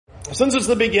Since it's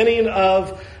the beginning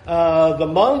of the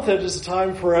month, it is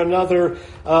time for another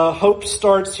Hope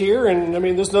Starts Here. And I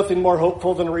mean, there's nothing more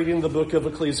hopeful than reading the book of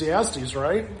Ecclesiastes,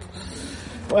 right?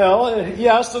 Well,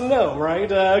 yes and no,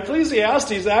 right?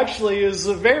 Ecclesiastes actually is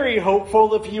very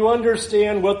hopeful if you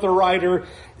understand what the writer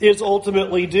is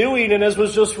ultimately doing. And as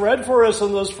was just read for us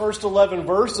in those first 11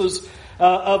 verses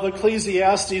of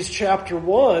Ecclesiastes chapter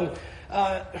 1,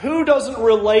 who doesn't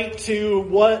relate to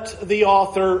what the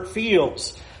author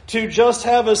feels? To just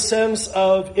have a sense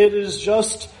of it is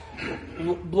just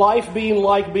life being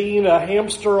like being a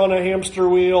hamster on a hamster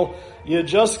wheel. You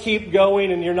just keep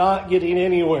going and you're not getting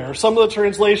anywhere. Some of the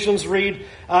translations read,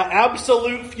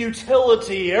 absolute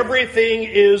futility. Everything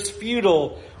is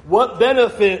futile. What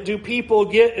benefit do people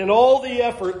get in all the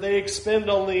effort they expend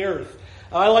on the earth?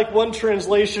 I like one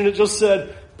translation, it just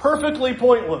said, perfectly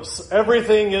pointless.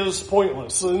 Everything is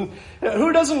pointless. And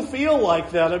who doesn't feel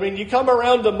like that? I mean, you come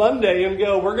around to Monday and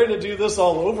go, we're going to do this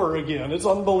all over again. It's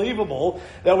unbelievable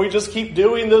that we just keep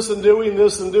doing this and doing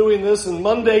this and doing this. And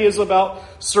Monday is about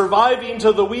surviving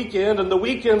to the weekend. And the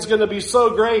weekend's going to be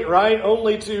so great, right?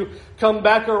 Only to come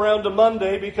back around to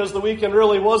Monday because the weekend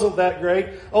really wasn't that great.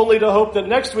 Only to hope that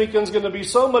next weekend's going to be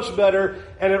so much better.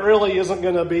 And it really isn't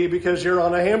going to be because you're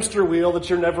on a hamster wheel that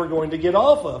you're never going to get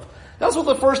off of. That's what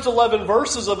the first 11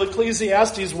 verses of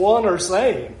Ecclesiastes 1 are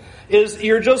saying, is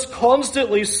you're just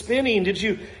constantly spinning. Did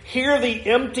you hear the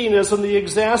emptiness and the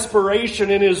exasperation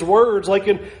in his words? Like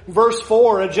in verse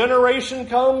 4, a generation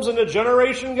comes and a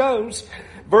generation goes.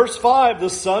 Verse 5, the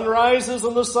sun rises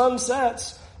and the sun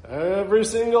sets. Every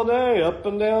single day, up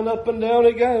and down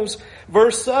it goes.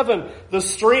 Verse 7, the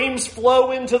streams flow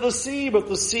into the sea, but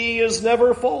the sea is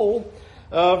never full.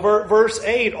 Verse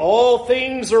 8, all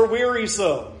things are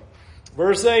wearisome.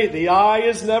 Verse 8, the eye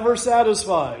is never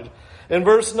satisfied. And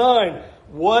verse 9,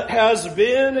 what has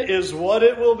been is what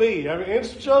it will be. I mean,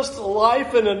 it's just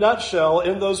life in a nutshell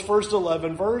in those first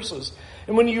 11 verses.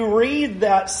 And when you read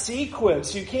that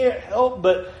sequence, you can't help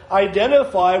but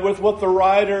identify with what the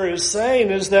writer is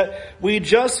saying, is that we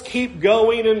just keep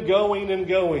going and going and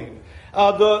going.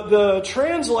 The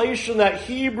translation, that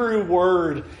Hebrew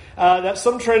word, that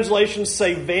some translations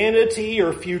say vanity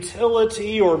or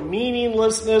futility or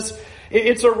meaninglessness,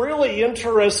 it's a really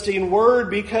interesting word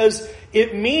because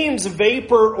it means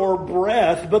vapor or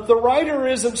breath, but the writer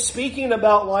isn't speaking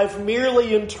about life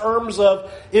merely in terms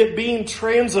of it being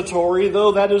transitory,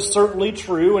 though that is certainly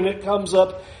true and it comes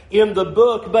up in the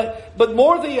book, but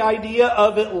more the idea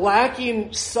of it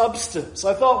lacking substance.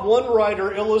 I thought one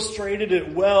writer illustrated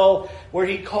it well where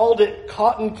he called it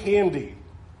cotton candy.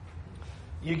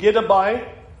 You get a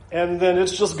bite and then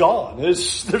it's just gone.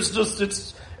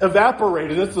 It's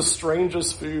evaporated. It's the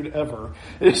strangest food ever.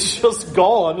 It's just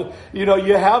gone. You know,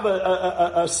 you have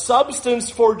a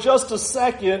substance for just a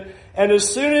second, and as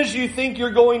soon as you think you're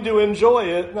going to enjoy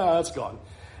it, it's gone.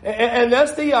 And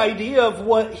that's the idea of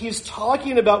what he's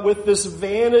talking about with this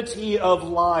vanity of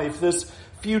life, this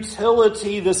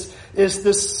futility, there's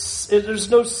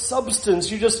no substance.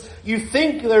 You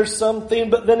think there's something,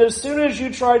 but then as soon as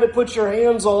you try to put your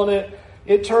hands on it,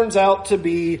 it turns out to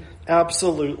be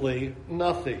absolutely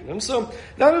nothing. And so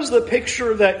that is the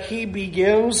picture that he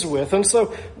begins with. And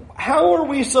so how are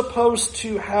we supposed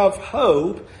to have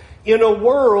hope in a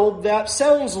world that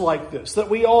sounds like this,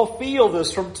 that we all feel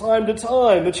this from time to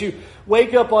time, that you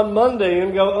wake up on Monday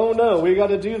and go, oh no, we got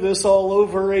to do this all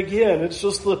over again. It's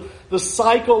just the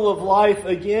cycle of life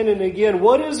again and again.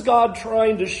 What is God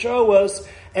trying to show us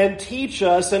and teach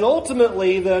us? And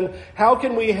ultimately then, how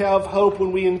can we have hope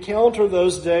when we encounter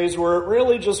those days where it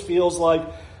really just feels like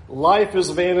life is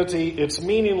vanity, it's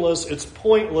meaningless, it's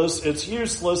pointless, it's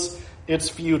useless, it's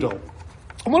futile?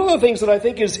 One of the things that I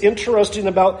think is interesting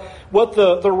about what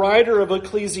the writer of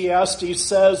Ecclesiastes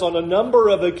says on a number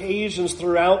of occasions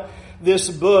throughout this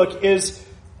book is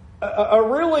a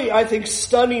really, I think,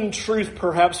 stunning truth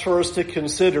perhaps for us to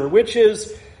consider, which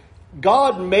is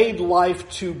God made life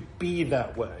to be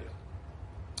that way.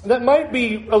 That might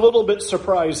be a little bit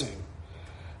surprising.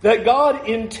 That God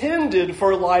intended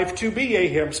for life to be a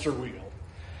hamster wheel.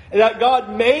 And that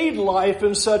God made life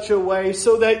in such a way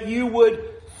so that you would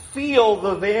feel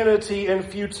the vanity and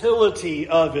futility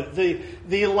of it,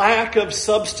 the lack of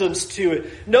substance to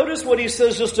it. Notice what he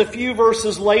says just a few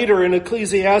verses later in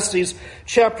Ecclesiastes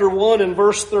chapter 1 and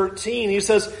verse 13. He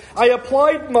says, I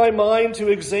applied my mind to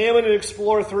examine and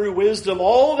explore through wisdom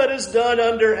all that is done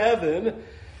under heaven.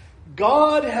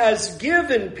 God has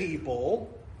given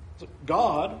people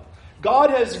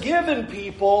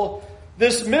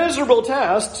this miserable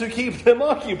task to keep them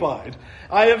occupied.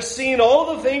 I have seen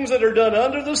all the things that are done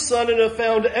under the sun and have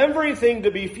found everything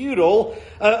to be futile,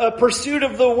 a pursuit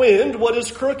of the wind. What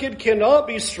is crooked cannot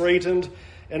be straightened,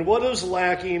 and what is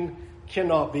lacking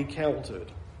cannot be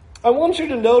counted. I want you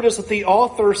to notice that the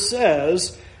author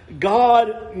says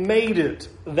God made it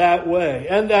that way,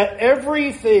 and that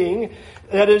everything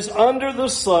that is under the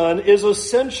sun is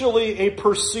essentially a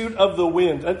pursuit of the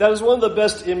wind. That is one of the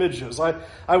best images.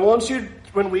 I want you,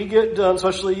 when we get done,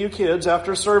 especially you kids,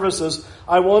 after services,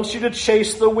 I want you to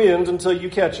chase the wind until you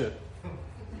catch it.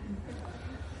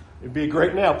 It'd be a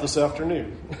great nap this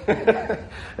afternoon.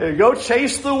 Go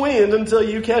chase the wind until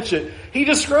you catch it. He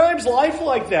describes life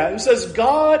like that and says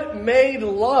God made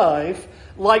life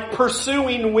like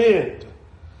pursuing wind.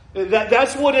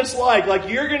 That's what it's like. Like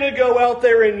you're going to go out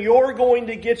there and you're going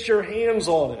to get your hands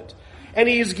on it. And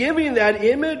he's giving that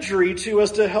imagery to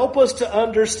us to help us to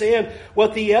understand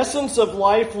what the essence of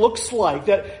life looks like.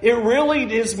 That it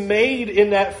really is made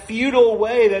in that futile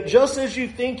way, that just as you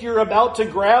think you're about to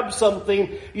grab something,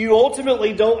 you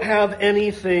ultimately don't have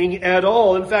anything at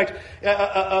all. In fact,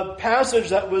 a passage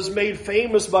that was made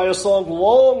famous by a song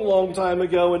long time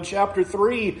ago in chapter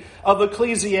 3 of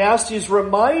Ecclesiastes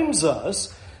reminds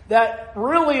us that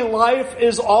really life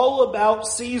is all about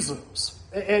seasons.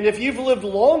 And if you've lived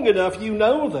long enough, you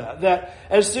know that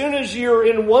as soon as you're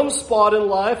in one spot in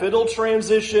life, it'll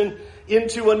transition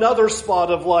into another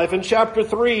spot of life. In chapter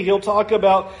 3, he'll talk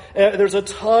about there's a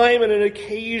time and an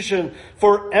occasion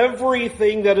for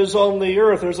everything that is on the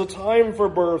earth. There's a time for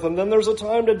birth, and then there's a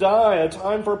time to die, a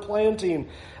time for planting,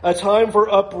 a time for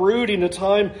uprooting, a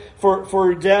time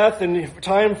for death, and a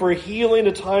time for healing,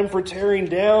 a time for tearing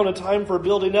down, a time for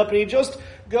building up. And he just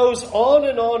goes on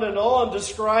and on and on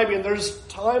describing there's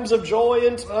times of joy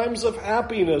and times of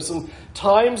happiness and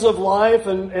times of life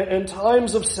and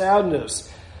times of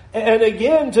sadness. And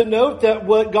again, to note that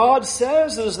what God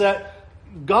says is that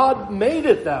God made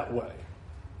it that way.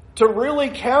 To really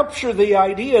capture the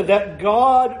idea that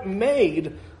God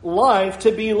made life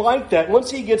to be like that.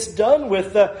 Once he gets done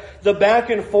with the back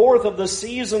and forth of the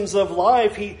seasons of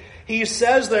life, he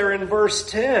says there in verse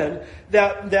 10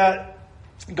 that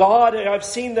God, I've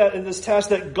seen that in this text,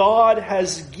 that God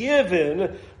has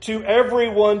given to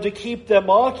everyone to keep them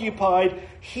occupied.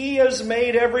 He has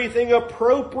made everything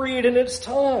appropriate in its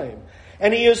time.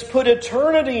 And he has put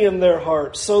eternity in their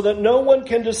hearts so that no one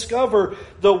can discover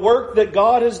the work that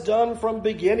God has done from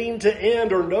beginning to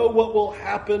end or know what will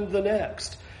happen the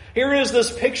next. Here is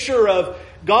this picture of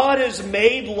God has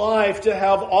made life to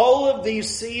have all of these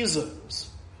seasons.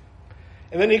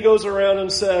 And then he goes around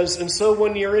and says, and so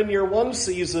when you're in your one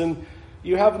season,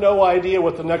 you have no idea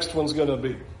what the next one's going to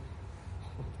be.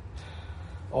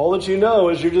 All that you know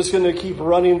is you're just going to keep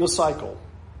running the cycle.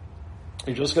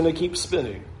 You're just going to keep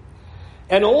spinning.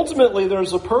 And ultimately,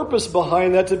 there's a purpose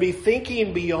behind that, to be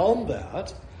thinking beyond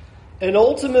that. And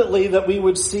ultimately, that we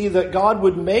would see that God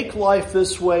would make life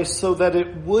this way so that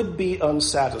it would be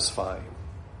unsatisfying.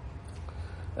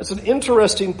 That's an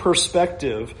interesting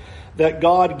perspective that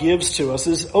God gives to us.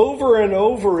 Is over and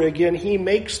over again, he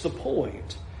makes the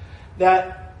point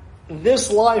that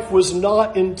this life was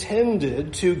not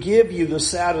intended to give you the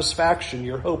satisfaction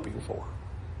you're hoping for.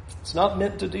 It's not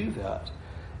meant to do that.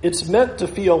 It's meant to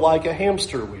feel like a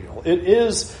hamster wheel. It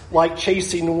is like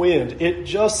chasing wind. It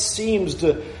just seems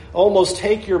to almost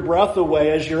take your breath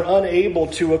away as you're unable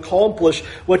to accomplish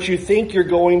what you think you're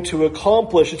going to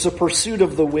accomplish. It's a pursuit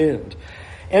of the wind.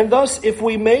 And thus, if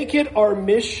we make it our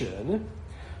mission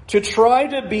to try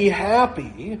to be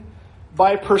happy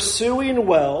by pursuing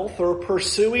wealth or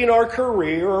pursuing our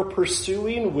career or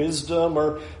pursuing wisdom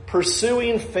or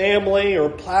pursuing family or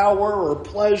power or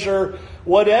pleasure,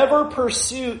 whatever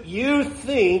pursuit you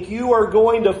think you are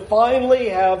going to finally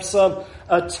have some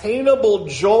attainable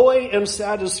joy and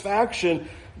satisfaction,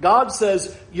 God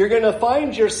says you're going to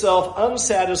find yourself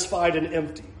unsatisfied and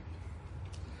empty.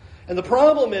 And the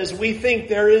problem is we think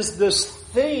there is this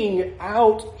thing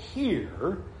out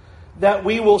here that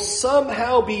we will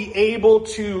somehow be able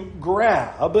to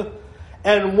grab,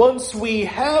 and once we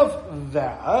have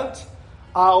that,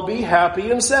 I'll be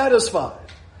happy and satisfied.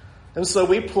 And so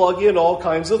we plug in all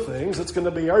kinds of things. It's going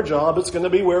to be our job. It's going to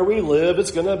be where we live.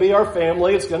 It's going to be our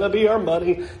family. It's going to be our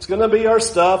money. It's going to be our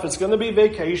stuff. It's going to be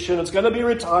vacation. It's going to be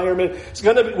retirement.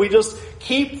 We just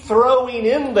keep throwing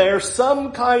in there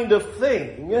some kind of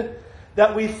thing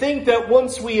that we think that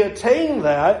once we attain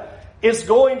that, it's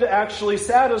going to actually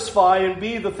satisfy and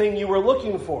be the thing you were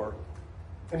looking for.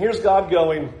 And here's God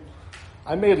going,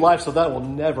 I made life so that will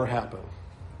never happen.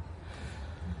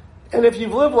 And if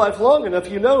you've lived life long enough,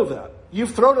 you know that.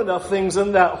 you've thrown enough things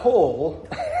in that hole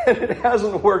and it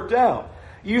hasn't worked out.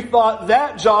 You thought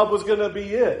that job was going to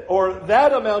be it, or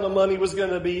that amount of money was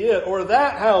going to be it, or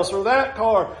that house, or that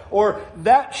car, or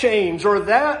that change, or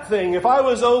that thing. If I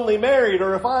was only married,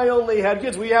 or if I only had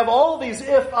kids. We have all these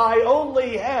if I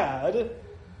only had.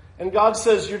 And God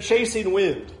says you're chasing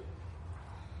wind.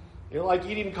 You're like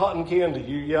eating cotton candy.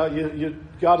 You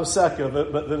got a sack of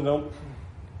it, but then no,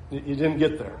 you didn't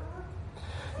get there.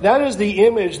 That is the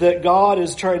image that God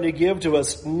is trying to give to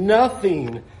us.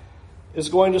 Nothing is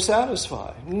going to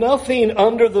satisfy. Nothing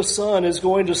under the sun is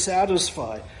going to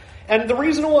satisfy. And the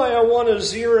reason why I want to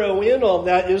zero in on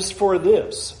that is for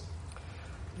this.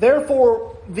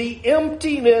 Therefore, the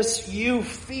emptiness you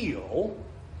feel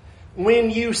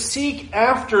when you seek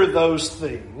after those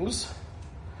things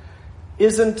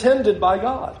is intended by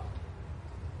God.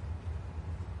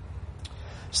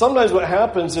 Sometimes what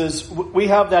happens is we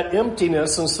have that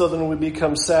emptiness, and so then we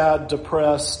become sad,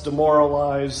 depressed,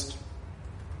 demoralized,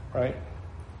 right?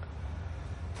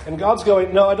 And God's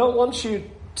going, no, I don't want you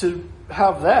to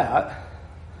have that.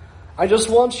 I just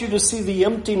want you to see the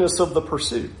emptiness of the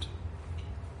pursuit.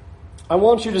 I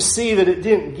want you to see that it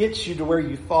didn't get you to where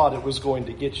you thought it was going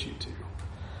to get you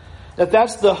to.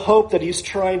 That's the hope that he's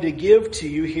trying to give to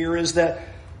you here, is that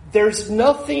there's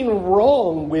nothing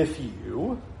wrong with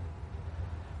you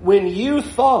when you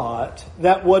thought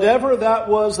that whatever that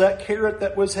was, that carrot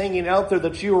that was hanging out there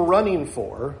that you were running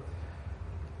for,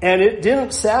 and it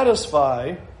didn't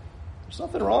satisfy. There's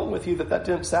nothing wrong with you that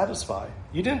didn't satisfy.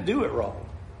 You didn't do it wrong.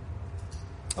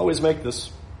 I always make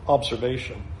this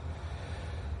observation.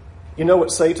 You know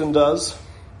what Satan does?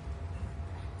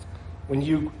 When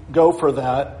you go for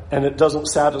that and it doesn't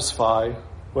satisfy,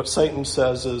 what Satan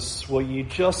says is, well, you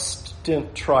just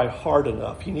didn't try hard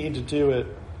enough. You need to do it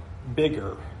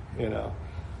bigger,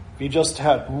 If you just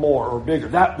had more or bigger,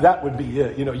 that would be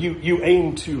it. You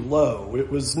aimed too low. It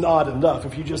was not enough.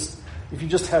 If you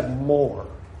just had more,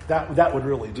 that would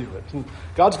really do it. And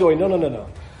God's going, no.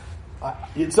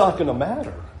 It's not going to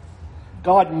matter.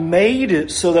 God made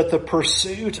it so that the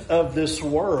pursuit of this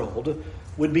world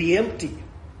would be empty.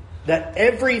 That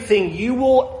everything you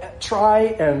will try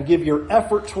and give your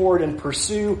effort toward and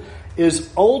pursue is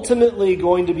ultimately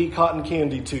going to be cotton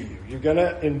candy to you. You're going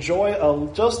to enjoy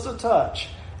just a touch,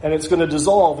 and it's going to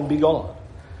dissolve and be gone.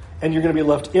 And you're going to be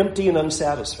left empty and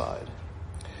unsatisfied.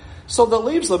 So that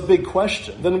leaves a big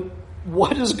question. Then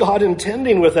what is God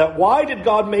intending with that? Why did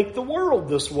God make the world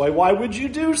this way? Why would you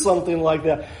do something like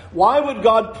that? Why would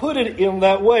God put it in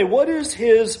that way? What is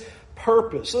his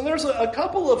purpose? And there's a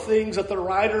couple of things that the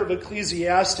writer of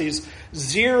Ecclesiastes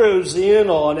zeroes in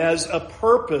on as a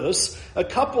purpose, a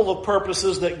couple of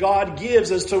purposes that God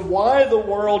gives as to why the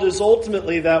world is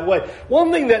ultimately that way.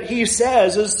 One thing that he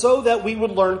says is so that we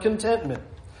would learn contentment.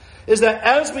 Is that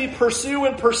as we pursue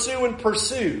and pursue and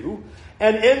pursue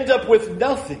and end up with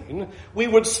nothing, we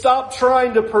would stop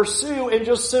trying to pursue and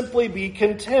just simply be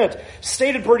content.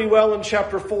 Stated pretty well in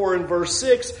chapter 4 and verse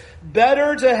 6,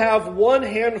 better to have one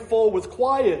handful with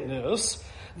quietness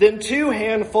than two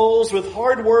handfuls with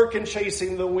hard work and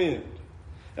chasing the wind.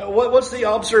 Now, what's the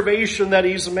observation that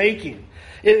he's making?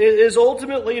 It is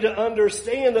ultimately to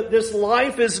understand that this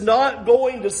life is not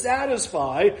going to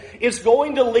satisfy. It's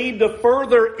going to lead to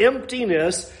further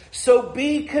emptiness. So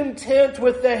be content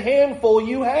with the handful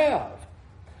you have.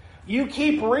 You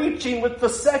keep reaching with the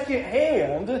second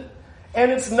hand,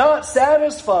 and it's not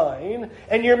satisfying,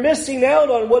 and you're missing out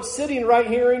on what's sitting right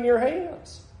here in your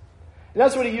hands. And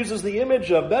that's what he uses the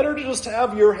image of. Better to just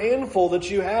have your handful that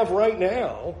you have right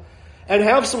now, and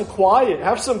have some quiet,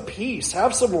 have some peace,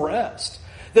 have some rest,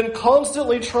 than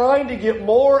constantly trying to get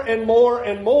more and more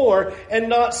and more and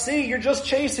not see you're just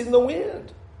chasing the wind.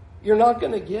 You're not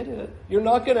going to get it. You're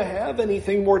not going to have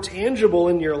anything more tangible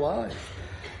in your life.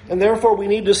 And therefore we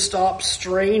need to stop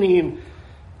straining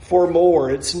for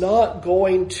more. It's not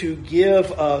going to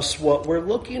give us what we're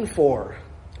looking for,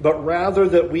 but rather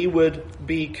that we would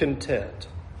be content.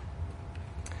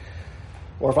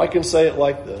 Or if I can say it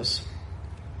like this,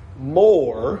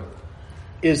 more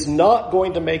is not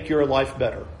going to make your life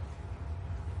better.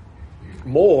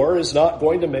 More is not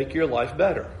going to make your life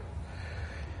better.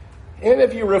 And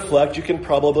if you reflect, you can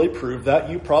probably prove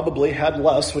that. You probably had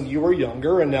less when you were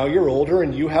younger, and now you're older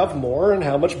and you have more, and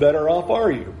how much better off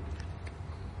are you?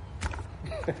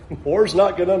 More is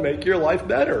not going to make your life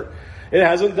better. It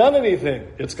hasn't done anything.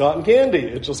 It's cotton candy.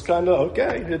 It's just kind of,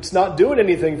 okay, it's not doing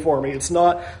anything for me. It's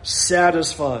not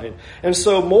satisfying. And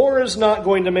so more is not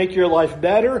going to make your life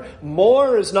better.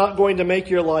 More is not going to make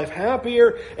your life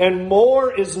happier. And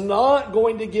more is not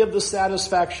going to give the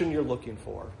satisfaction you're looking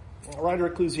for. The writer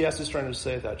of Ecclesiastes is trying to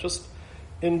say that. Just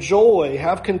Enjoy,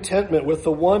 have contentment with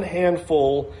the one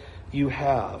handful you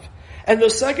have. And the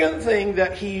second thing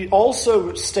that he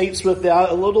also states with that,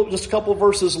 just a couple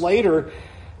verses later,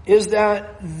 is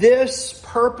that this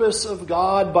purpose of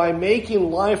God, by making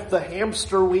life the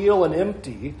hamster wheel and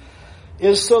empty,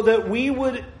 is so that we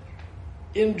would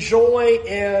enjoy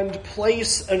and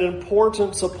place an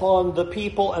importance upon the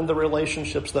people and the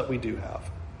relationships that we do have.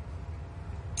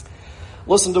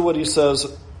 Listen to what he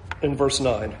says in verse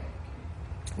 9,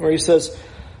 where he says,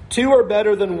 "Two are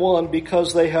better than one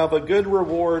because they have a good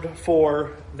reward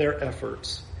for their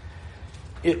efforts.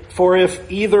 For if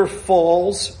either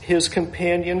falls, his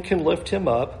companion can lift him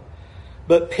up.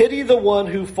 But pity the one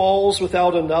who falls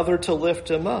without another to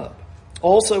lift him up.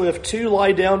 Also, if two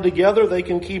lie down together, they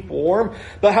can keep warm.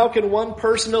 But how can one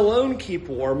person alone keep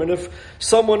warm? And if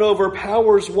someone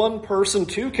overpowers one person,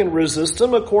 two can resist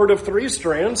him. A cord of 3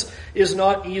 strands is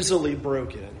not easily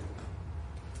broken."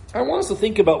 I want us to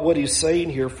think about what he's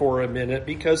saying here for a minute,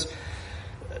 because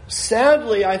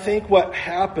sadly, I think what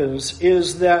happens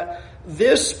is that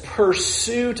this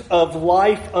pursuit of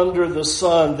life under the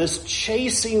sun, this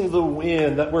chasing the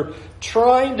wind, that we're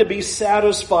trying to be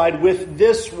satisfied with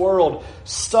this world,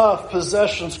 stuff,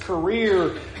 possessions,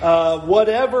 career,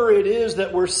 whatever it is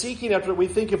that we're seeking after, we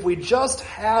think if we just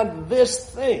had this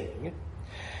thing.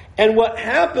 And what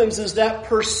happens is that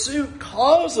pursuit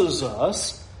causes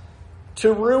us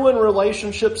to ruin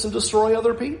relationships and destroy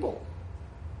other people.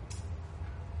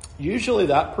 Usually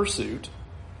that pursuit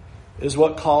is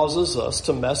what causes us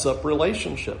to mess up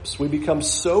relationships. We become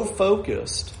so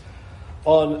focused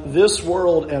on this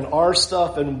world and our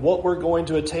stuff and what we're going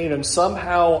to attain, and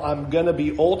somehow I'm going to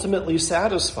be ultimately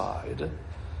satisfied,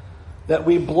 that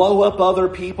we blow up other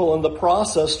people in the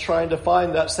process trying to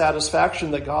find that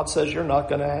satisfaction that God says you're not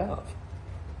going to have.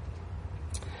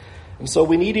 And so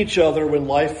we need each other when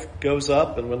life goes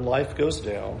up and when life goes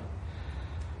down.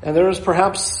 And there is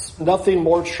perhaps nothing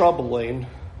more troubling,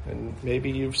 and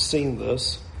maybe you've seen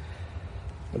this,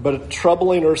 but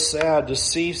troubling or sad to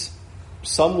see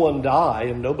someone die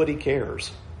and nobody cares.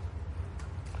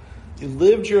 You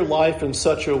lived your life in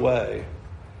such a way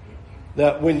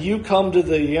that when you come to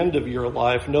the end of your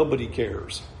life, nobody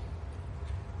cares.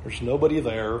 There's nobody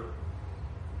there.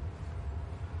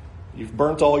 You've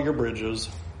burnt all your bridges,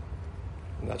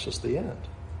 and that's just the end.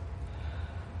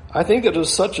 I think it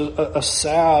is such a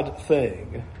sad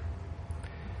thing.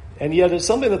 And yet it's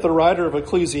something that the writer of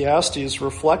Ecclesiastes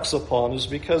reflects upon, is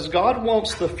because God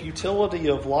wants the futility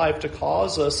of life to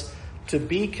cause us to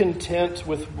be content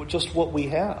with just what we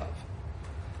have.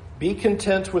 Be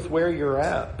content with where you're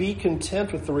at. Be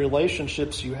content with the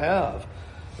relationships you have.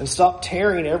 And stop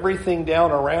tearing everything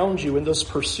down around you in this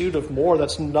pursuit of more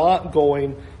that's not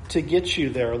going to get you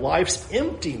there. Life's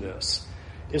emptiness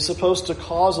is supposed to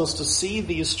cause us to see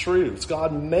these truths.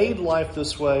 God made life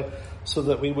this way so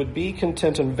that we would be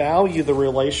content and value the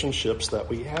relationships that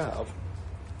we have.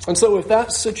 And so with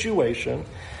that situation,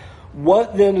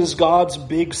 what then is God's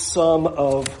big sum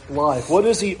of life? What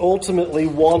is he ultimately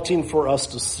wanting for us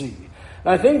to see?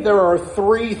 And I think there are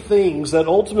 3 things that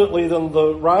ultimately then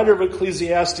the writer of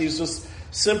Ecclesiastes just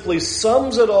simply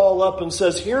sums it all up and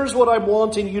says, here's what I'm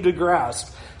wanting you to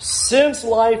grasp. Since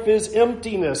life is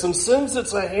emptiness, and since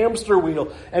it's a hamster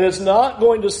wheel, and it's not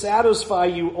going to satisfy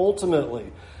you ultimately,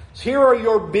 here are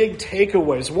your big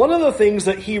takeaways. One of the things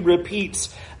that he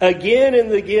repeats again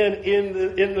and again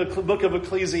in the book of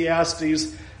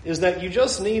Ecclesiastes is that you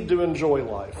just need to enjoy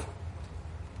life.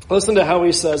 Listen to how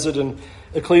he says it in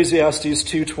Ecclesiastes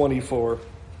 2:24.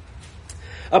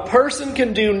 A person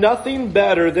can do nothing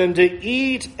better than to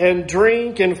eat and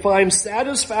drink and find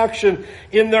satisfaction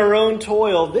in their own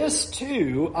toil. This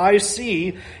too, I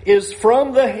see, is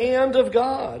from the hand of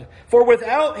God. For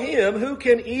without him, who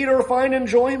can eat or find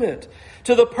enjoyment?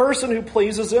 To the person who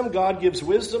pleases him, God gives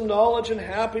wisdom, knowledge, and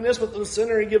happiness. But to the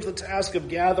sinner, he gives the task of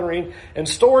gathering and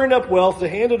storing up wealth to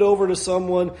hand it over to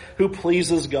someone who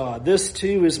pleases God. This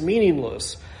too is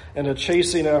meaningless and a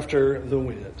chasing after the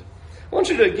wind. I want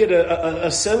you to get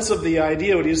a sense of the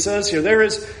idea, what he says here. There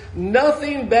is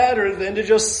nothing better than to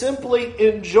just simply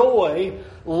enjoy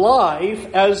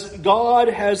life as God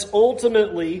has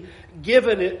ultimately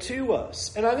given it to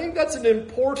us. And I think that's an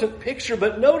important picture,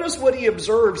 but notice what he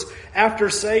observes after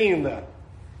saying that.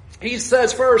 He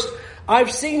says first,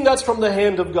 I've seen that's from the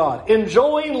hand of God.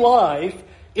 Enjoying life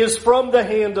is from the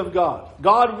hand of God.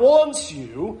 God wants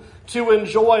you to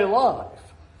enjoy life.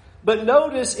 But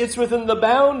notice it's within the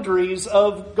boundaries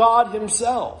of God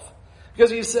himself. Because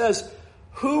he says,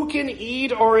 who can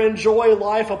eat or enjoy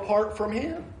life apart from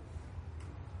him?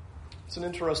 It's an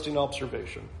interesting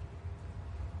observation.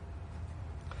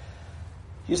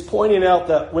 He's pointing out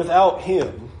that without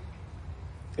him,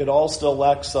 it all still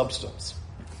lacks substance.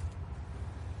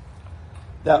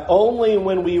 That only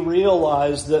when we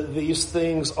realize that these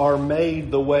things are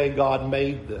made the way God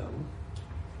made them,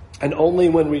 and only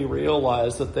when we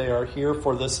realize that they are here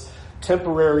for this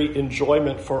temporary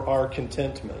enjoyment for our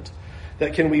contentment,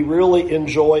 that can we really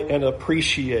enjoy and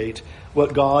appreciate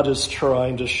what God is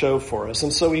trying to show for us.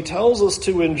 And so he tells us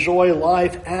to enjoy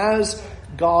life as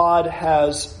God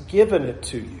has given it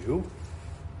to you,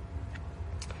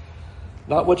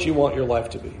 not what you want your life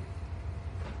to be.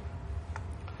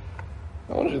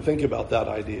 I want you to think about that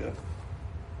idea.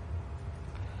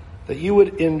 That you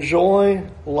would enjoy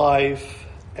life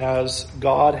as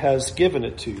God has given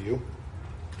it to you,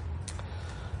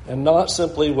 and not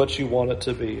simply what you want it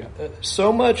to be.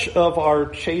 So much of our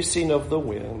chasing of the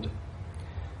wind,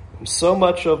 and so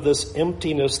much of this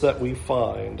emptiness that we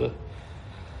find,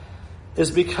 is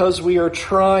because we are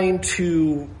trying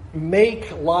to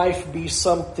make life be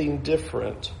something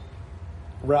different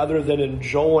rather than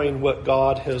enjoying what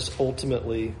God has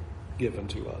ultimately given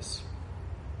to us.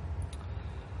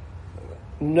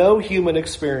 No human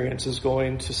experience is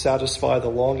going to satisfy the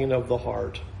longing of the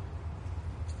heart.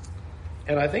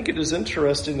 And I think it is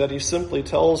interesting that he simply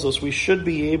tells us we should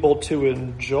be able to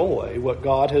enjoy what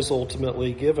God has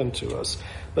ultimately given to us,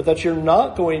 but that you're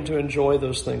not going to enjoy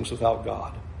those things without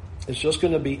God. It's just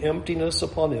going to be emptiness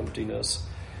upon emptiness.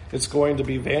 It's going to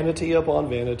be vanity upon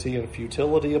vanity and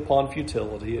futility upon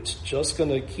futility. It's just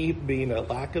going to keep being a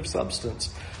lack of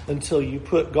substance until you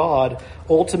put God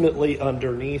ultimately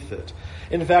underneath it.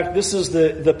 In fact, this is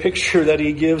the picture that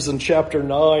he gives in chapter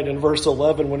 9 and verse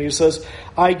 11 when he says,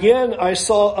 "Again I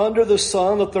saw under the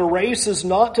sun that the race is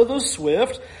not to the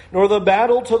swift, nor the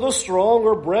battle to the strong,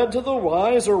 or bread to the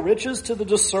wise, or riches to the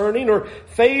discerning, or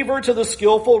favor to the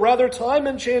skillful. Rather, time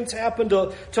and chance happen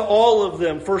to all of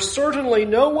them. For certainly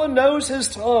no one knows his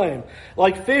time.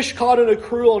 Like fish caught in a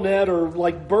cruel net, or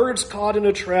like birds caught in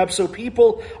a trap, so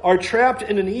people are trapped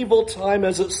in an evil time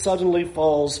as it suddenly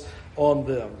falls on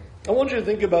them." I want you to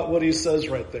think about what he says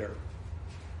right there.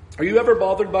 Are you ever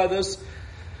bothered by this?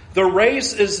 The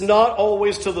race is not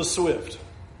always to the swift.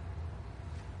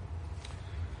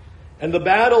 And the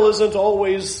battle isn't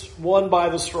always won by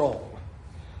the strong.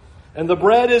 And the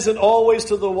bread isn't always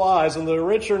to the wise. And the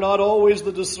rich are not always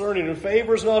the discerning. And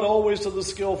favor's not always to the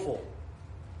skillful.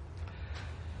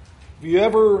 Have you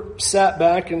ever sat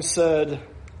back and said,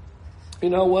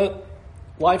 you know what?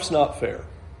 Life's not fair.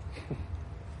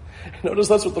 Notice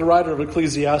that's what the writer of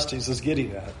Ecclesiastes is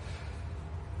getting at.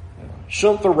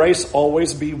 Shouldn't the race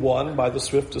always be won by the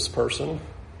swiftest person?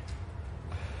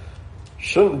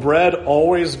 Shouldn't bread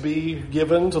always be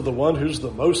given to the one who's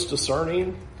the most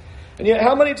discerning? And yet,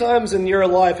 how many times in your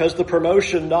life has the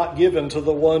promotion not given to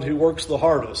the one who works the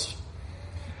hardest?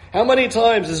 How many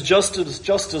times is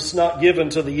justice not given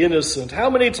to the innocent? How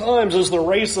many times is the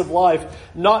race of life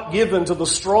not given to the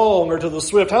strong or to the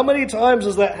swift? How many times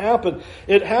does that happen?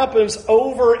 It happens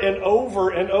over and over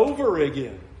and over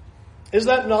again. Is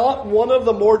that not one of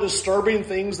the more disturbing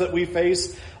things that we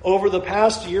face over the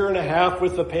past year and a half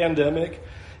with the pandemic?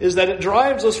 Is that it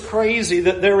drives us crazy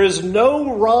that there is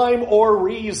no rhyme or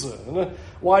reason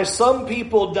why some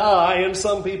people die and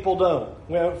some people don't.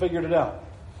 We haven't figured it out.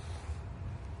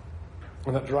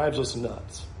 And that drives us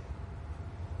nuts.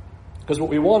 Because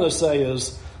what we want to say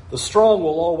is the strong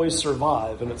will always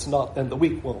survive and the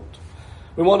weak won't.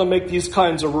 We want to make these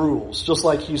kinds of rules, just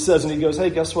like he says, and he goes,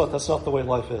 hey, guess what? That's not the way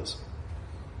life is.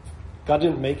 God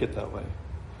didn't make it that way.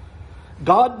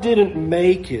 God didn't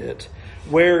make it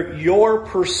where your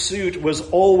pursuit was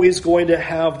always going to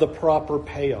have the proper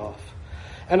payoff.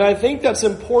 And I think that's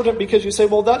important because you say,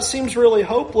 well, that seems really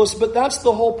hopeless, but that's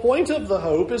the whole point of the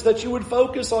hope, is that you would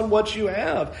focus on what you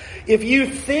have. If you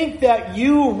think that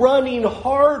you running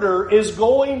harder is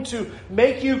going to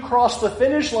make you cross the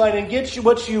finish line and get you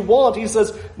what you want, he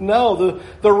says, no,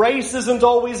 the race isn't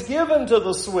always given to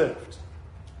the swift.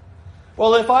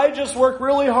 Well, if I just work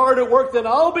really hard at work, then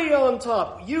I'll be on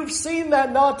top. You've seen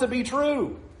that not to be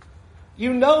true.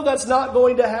 You know that's not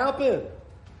going to happen.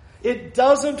 It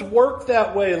doesn't work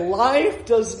that way. Life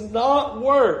does not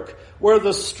work where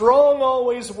the strong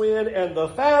always win and the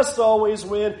fast always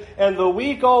win and the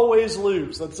weak always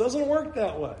lose. It doesn't work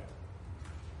that way.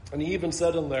 And he even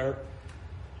said in there,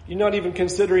 you're not even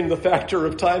considering the factor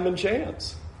of time and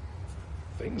chance.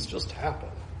 Things just happen.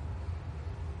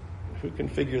 Who can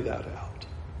figure that out?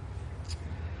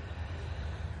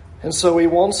 And so he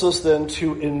wants us then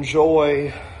to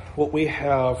enjoy what we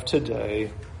have today,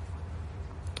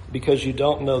 because you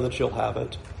don't know that you'll have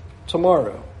it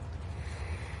tomorrow.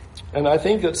 And I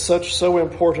think it's so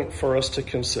important for us to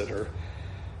consider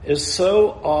is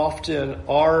so often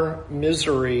our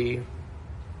misery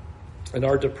and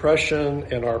our depression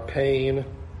and our pain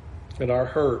and our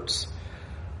hurts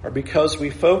are because we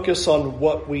focus on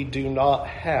what we do not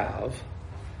have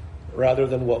rather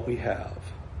than what we have.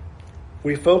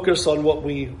 We focus on what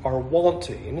we are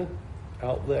wanting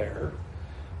out there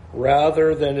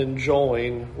rather than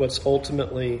enjoying what's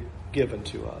ultimately given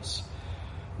to us.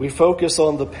 We focus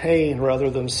on the pain rather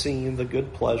than seeing the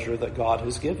good pleasure that God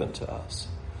has given to us.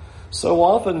 So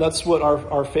often that's what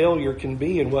our failure can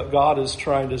be, and what God is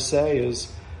trying to say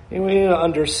is, we need to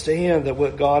understand that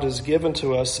what God has given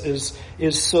to us is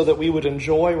so that we would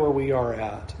enjoy where we are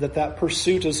at. That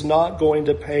pursuit is not going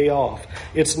to pay off.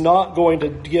 It's not going to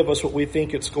give us what we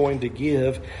think it's going to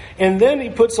give. And then he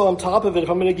puts on top of it, if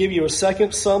I'm going to give you a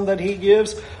second sum that he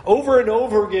gives, over and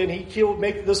over again he'll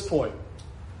make this point.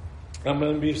 I'm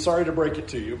going to be sorry to break it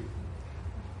to you.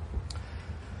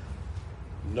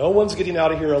 No one's getting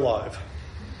out of here alive.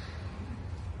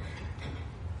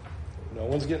 No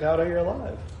one's getting out of here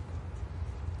alive.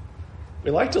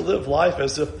 We like to live life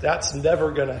as if that's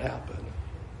never going to happen.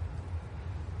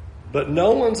 But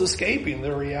no one's escaping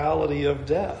the reality of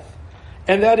death.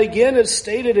 And that again is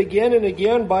stated again and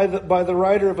again by the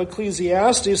writer of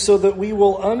Ecclesiastes, so that we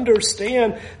will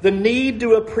understand the need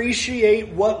to appreciate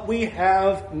what we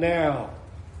have now.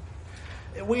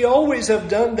 We always have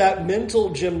done that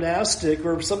mental gymnastic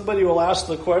where somebody will ask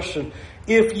the question,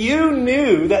 if you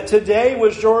knew that today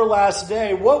was your last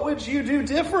day, what would you do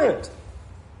different?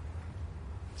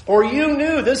 Or you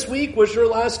knew this week was your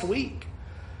last week.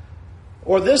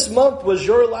 Or this month was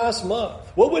your last month.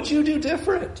 What would you do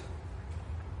different?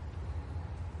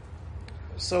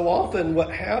 So often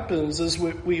what happens is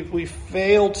we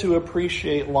fail to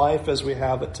appreciate life as we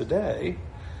have it today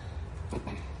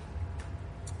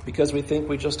because we think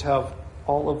we just have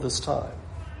all of this time.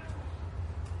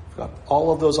 We've got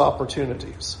all of those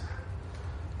opportunities.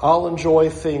 I'll enjoy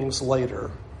things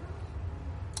later.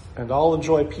 And I'll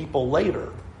enjoy people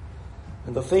later.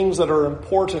 And the things that are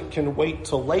important can wait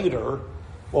till later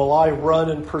while I run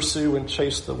and pursue and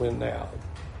chase the wind now.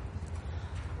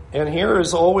 And here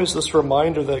is always this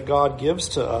reminder that God gives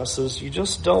to us is you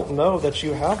just don't know that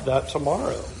you have that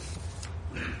tomorrow.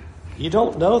 You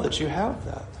don't know that you have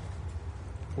that.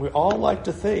 We all like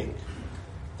to think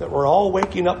that we're all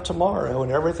waking up tomorrow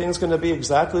and everything's going to be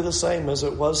exactly the same as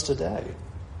it was today.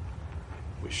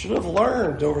 We should have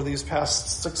learned over these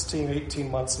past 16, 18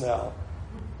 months now.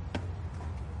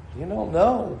 You don't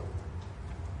know.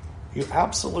 You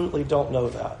absolutely don't know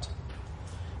that.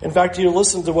 In fact, you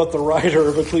listen to what the writer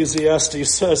of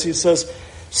Ecclesiastes says. He says,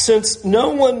 since no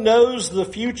one knows the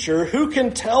future, who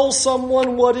can tell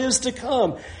someone what is to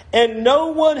come? And no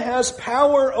one has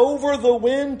power over the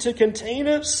wind to contain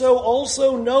it, so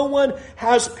also no one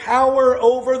has power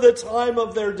over the time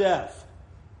of their death.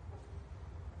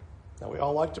 Now, we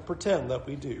all like to pretend that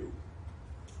we do.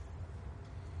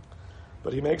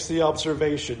 But he makes the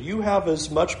observation, you have as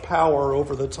much power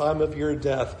over the time of your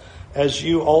death as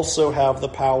you also have the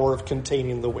power of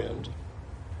containing the wind.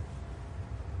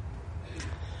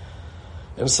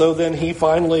 And so then he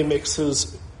finally makes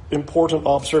his important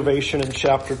observation in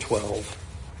chapter 12.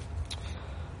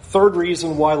 Third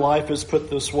reason why life is put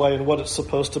this way and what it's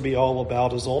supposed to be all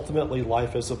about is ultimately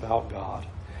life is about God.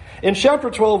 In chapter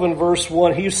 12 and verse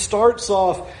 1, he starts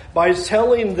off by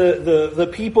telling the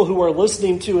people who are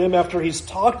listening to him after he's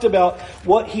talked about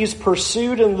what he's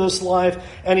pursued in this life.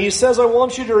 And he says, I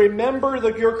want you to remember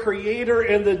your Creator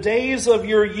in the days of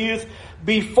your youth,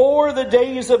 before the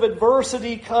days of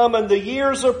adversity come and the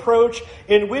years approach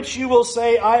in which you will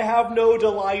say, I have no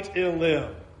delight in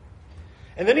them.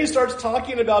 And then he starts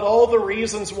talking about all the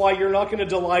reasons why you're not going to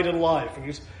delight in life. And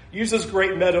he uses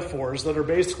great metaphors that are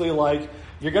basically like,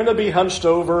 you're going to be hunched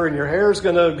over and your hair's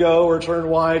going to go or turn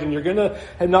white and you're going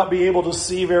to not be able to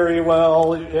see very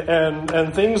well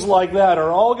and things like that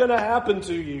are all going to happen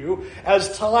to you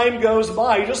as time goes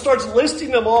by. He just starts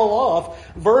listing them all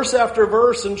off, verse after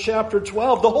verse in chapter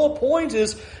 12. The whole point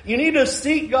is you need to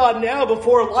seek God now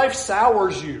before life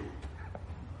sours you.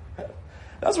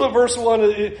 That's what verse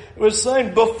 1 was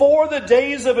saying. Before the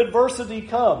days of adversity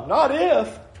come. Not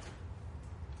if.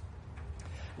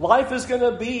 Life is going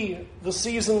to be the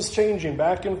seasons changing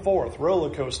back and forth. Roller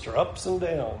coaster, ups and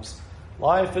downs.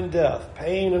 Life and death,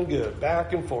 pain and good.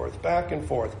 Back and forth, back and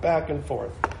forth, back and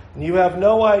forth. And you have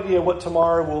no idea what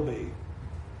tomorrow will be.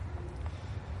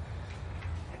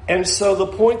 And so the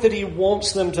point that he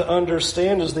wants them to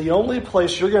understand is the only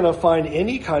place you're going to find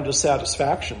any kind of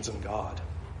satisfactions in God.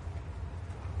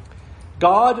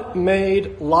 God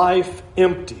made life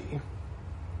empty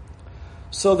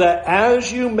so that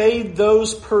as you made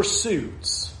those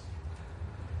pursuits,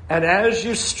 And as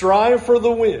you strive for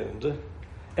the wind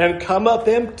and come up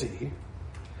empty,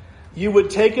 you would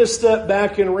take a step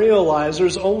back and realize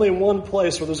there's only one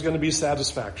place where there's going to be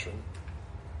satisfaction.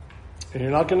 And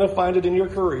you're not going to find it in your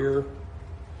career.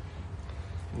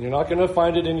 And you're not going to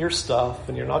find it in your stuff.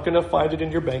 And you're not going to find it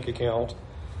in your bank account.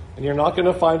 And you're not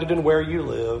going to find it in where you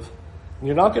live. And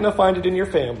you're not going to find it in your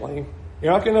family.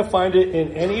 You're not going to find it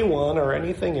in anyone or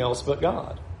anything else but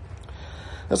God.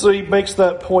 And so he makes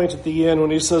that point at the end when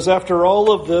he says, after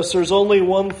all of this, there's only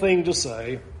one thing to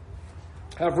say.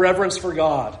 Have reverence for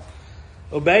God.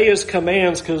 Obey his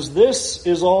commands, because this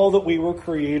is all that we were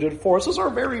created for. This is our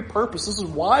very purpose. This is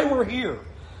why we're here.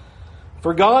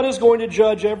 For God is going to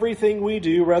judge everything we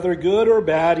do, whether good or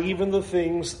bad, even the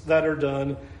things that are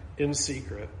done in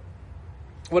secret.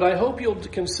 What I hope you'll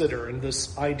consider in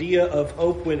this idea of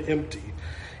hope when empty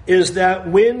is that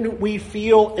when we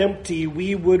feel empty,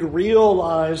 we would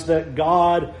realize that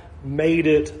God made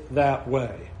it that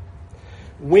way.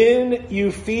 When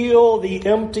you feel the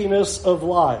emptiness of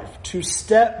life, to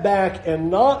step back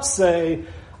and not say,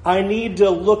 I need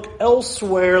to look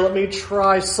elsewhere, let me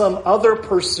try some other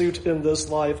pursuit in this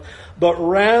life, but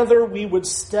rather we would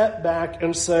step back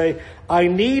and say, I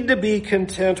need to be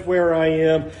content where I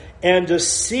am and to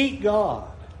seek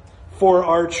God for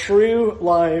our true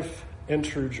life and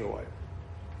true joy.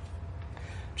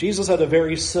 Jesus had a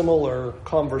very similar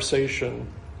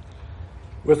conversation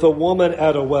with a woman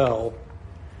at a well.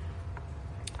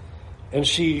 And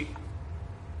she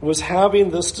was having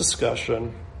this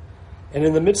discussion. And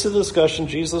in the midst of the discussion,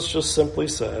 Jesus just simply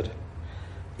said,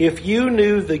 if you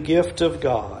knew the gift of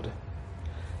God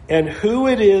and who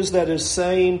it is that is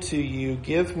saying to you,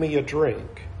 give me a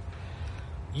drink,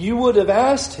 you would have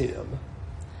asked him,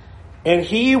 and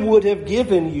he would have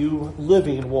given you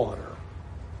living water.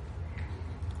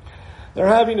 They're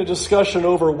having a discussion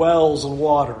over wells and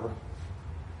water.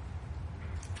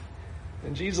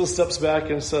 And Jesus steps back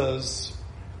and says,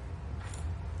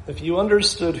 if you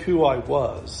understood who I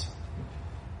was,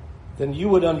 then you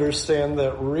would understand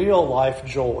that real life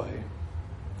joy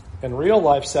and real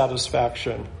life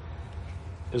satisfaction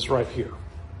is right here.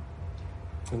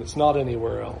 And it's not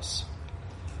anywhere else.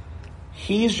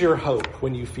 He's your hope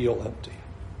when you feel empty.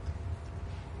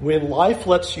 When life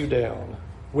lets you down,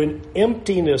 when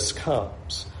emptiness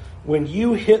comes, when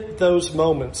you hit those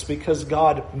moments because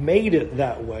God made it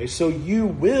that way, so you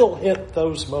will hit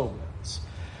those moments.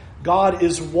 God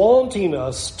is wanting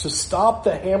us to stop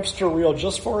the hamster wheel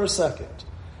just for a second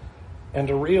and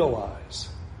to realize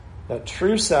that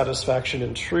true satisfaction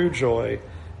and true joy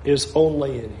is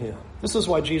only in him. This is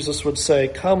why Jesus would say,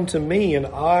 come to me and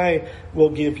I will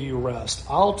give you rest.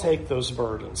 I'll take those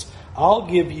burdens. I'll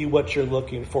give you what you're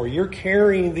looking for. You're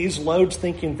carrying these loads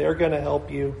thinking they're going to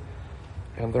help you,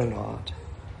 and they're not.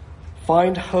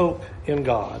 Find hope in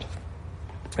God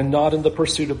and not in the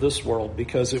pursuit of this world,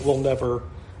 because it will never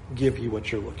give you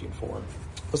what you're looking for.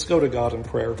 Let's go to God in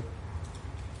prayer.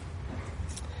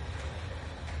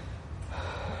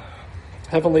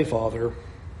 Heavenly Father,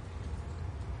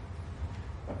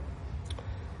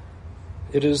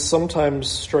 it is sometimes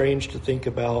strange to think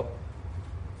about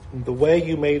the way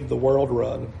you made the world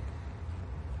run.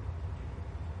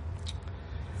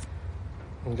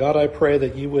 And God, I pray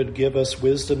that you would give us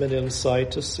wisdom and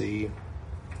insight to see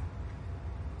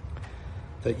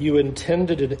that you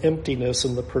intended an emptiness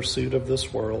in the pursuit of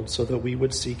this world so that we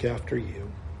would seek after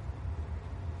you.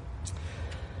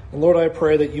 And Lord, I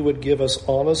pray that you would give us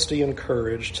honesty and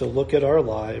courage to look at our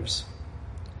lives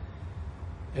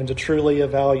and to truly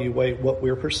evaluate what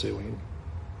we're pursuing,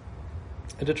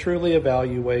 and to truly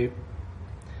evaluate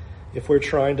if we're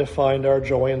trying to find our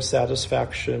joy and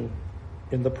satisfaction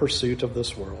in the pursuit of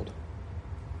this world.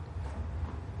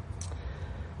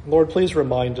 Lord, please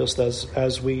remind us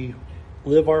as we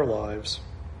live our lives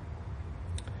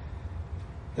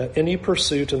that any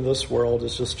pursuit in this world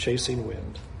is just chasing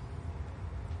wind.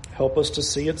 Help us to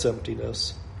see its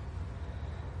emptiness,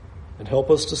 and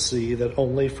help us to see that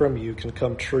only from you can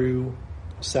come true,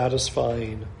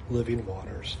 satisfying, living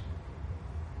waters.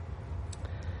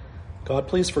 God,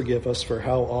 please forgive us for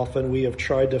how often we have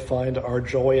tried to find our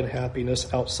joy and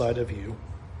happiness outside of you.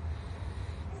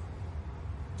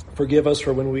 Forgive us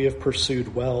for when we have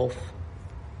pursued wealth,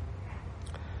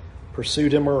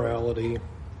 pursued immorality,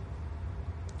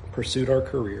 pursued our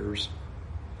careers,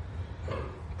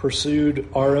 pursued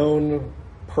our own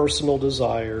personal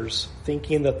desires,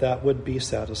 thinking that that would be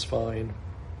satisfying.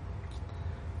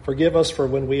 Forgive us for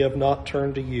when we have not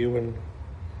turned to you and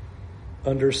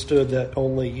understood that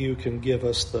only you can give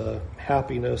us the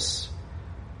happiness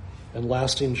and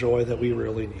lasting joy that we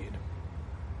really need.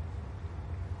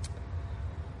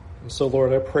 And so,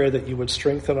 Lord, I pray that you would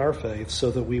strengthen our faith so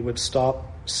that we would stop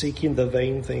seeking the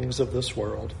vain things of this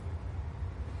world.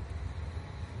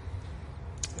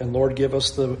 And Lord, give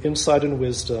us the insight and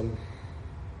wisdom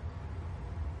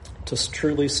to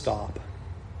truly stop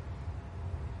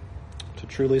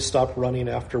running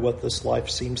after what this life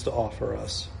seems to offer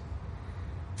us,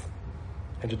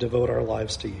 and to devote our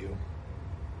lives to you.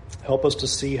 Help us to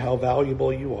see how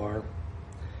valuable you are,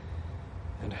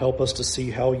 and help us to see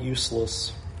how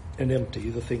useless and empty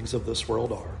the things of this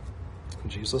world are. In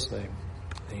Jesus' name,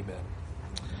 amen.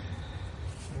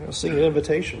 We're going to sing an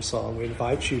invitation song. We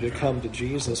invite you to come to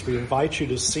Jesus. We invite you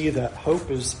to see that hope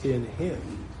is in him.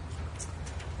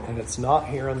 And it's not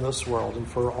here in this world. And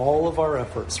for all of our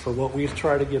efforts, for what we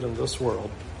try to get in this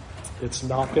world, it's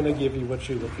not going to give you what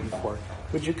you're looking for.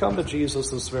 Would you come to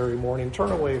Jesus this very morning?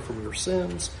 Turn away from your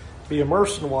sins. Be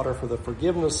immersed in water for the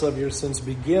forgiveness of your sins.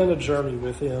 Begin a journey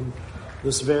with him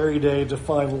this very day to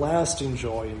find lasting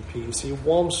joy and peace. He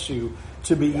wants you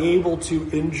to be able to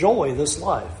enjoy this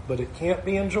life, but it can't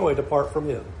be enjoyed apart from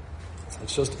him.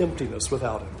 It's just emptiness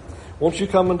without him. Won't you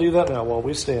come and do that now while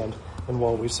we stand and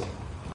while we sing?